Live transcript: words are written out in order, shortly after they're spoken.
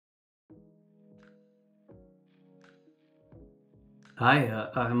Hi,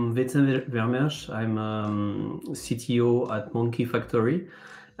 I'm Vincent Vermeersch. I'm CTO at MonkeyFactory.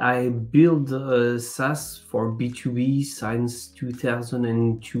 I build SaaS for B2B since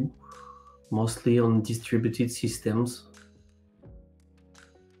 2002, mostly on distributed systems.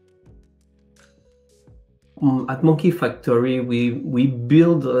 At MonkeyFactory, we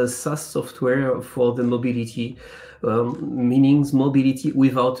build SaaS software for the mobility, meaning mobility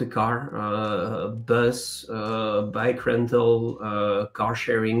without a car, bus, bike rental, car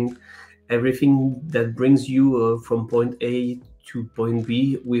sharing, everything that brings you from point A to point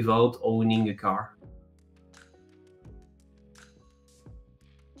B without owning a car.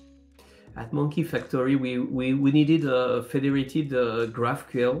 At MonkeyFactory, we needed a federated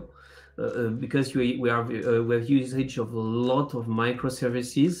GraphQL because we have usage of a lot of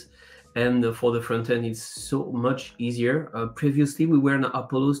microservices, and for the front end, it's so much easier. Previously, we were in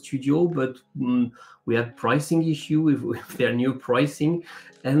Apollo Studio, but we had pricing issue with their new pricing,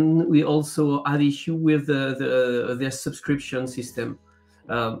 and we also had issue with their subscription system.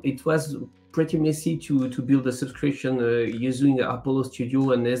 It was pretty messy to build a subscription using Apollo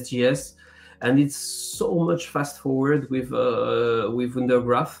Studio and SGS, and it's so much fast forward with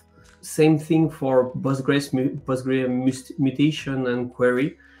WunderGraph. Same thing for Postgres mutation and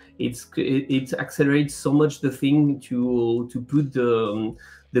query. It accelerates so much the thing to put the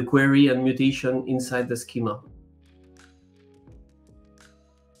query and mutation inside the schema.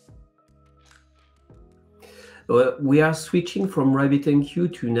 We are switching from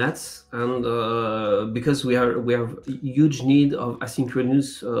RabbitMQ to NATS, and because we have huge need of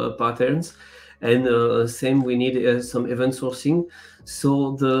asynchronous patterns, and same we need some event sourcing.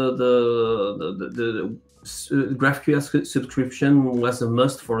 So the GraphQL subscription was a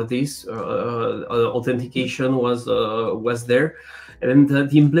must for this. Authentication was there, and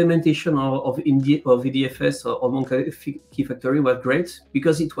the implementation of EDFS on MonkeyFactory was great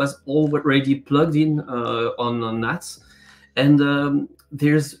because it was already plugged in on NATS, and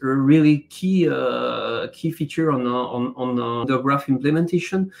there's a really key feature on the graph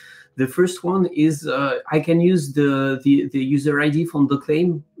implementation. The first one is I can use the user ID from the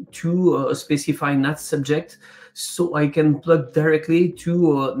claim to specify NATS subject, so I can plug directly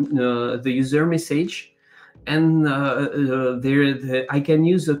to the user message, and I can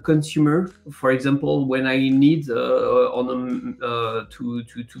use a consumer, for example, when I need to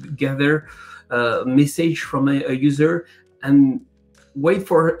gather a message from a user and wait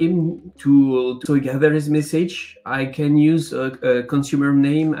for him to gather his message. I can use a consumer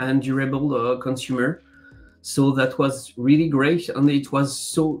name and durable consumer. So that was really great, and it was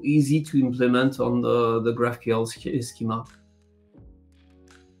so easy to implement on the GraphQL schema.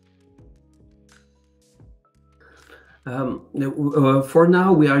 For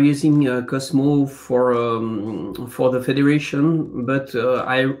now, we are using Cosmo for the federation, but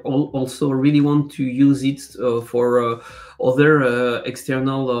I also really want to use it for other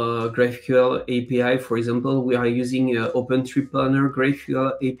external GraphQL API. For example, we are using OpenTreePlanner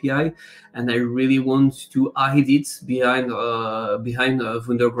GraphQL API, and I really want to hide it behind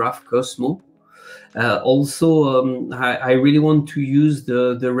WunderGraph Cosmo. Also, I really want to use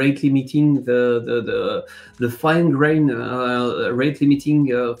the rate limiting, the fine grain rate limiting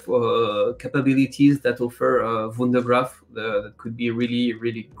capabilities that offer WunderGraph. That could be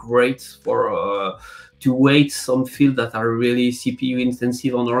really great for to weight some fields that are really CPU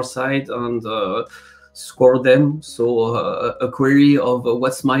intensive on our side and score them. So a query of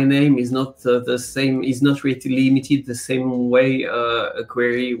what's my name is not the same, is not rate limited the same way a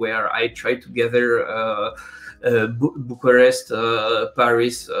query where I try to gather Bucharest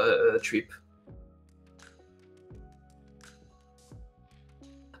Paris trip.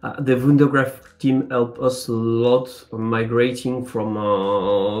 The WunderGraph team helped us a lot migrating from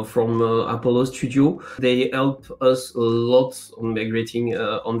Apollo Studio. They help us a lot on migrating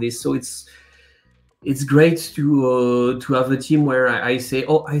on this. So it's great to have a team where I say,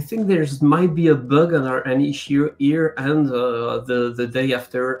 oh, I think there's might be a bug or an issue here, and the day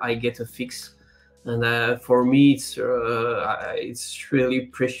after I get a fix. And for me, it's really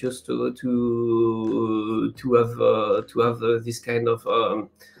precious to have this kind of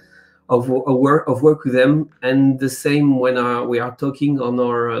work with them. And the same when we are talking on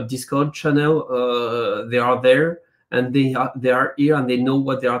our Discord channel, they are there. And they are here and they know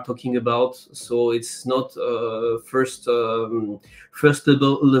what they are talking about. So it's not first level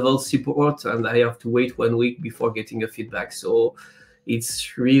support, and I have to wait 1 week before getting a feedback. So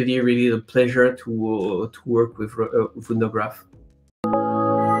it's really a pleasure to work with WunderGraph.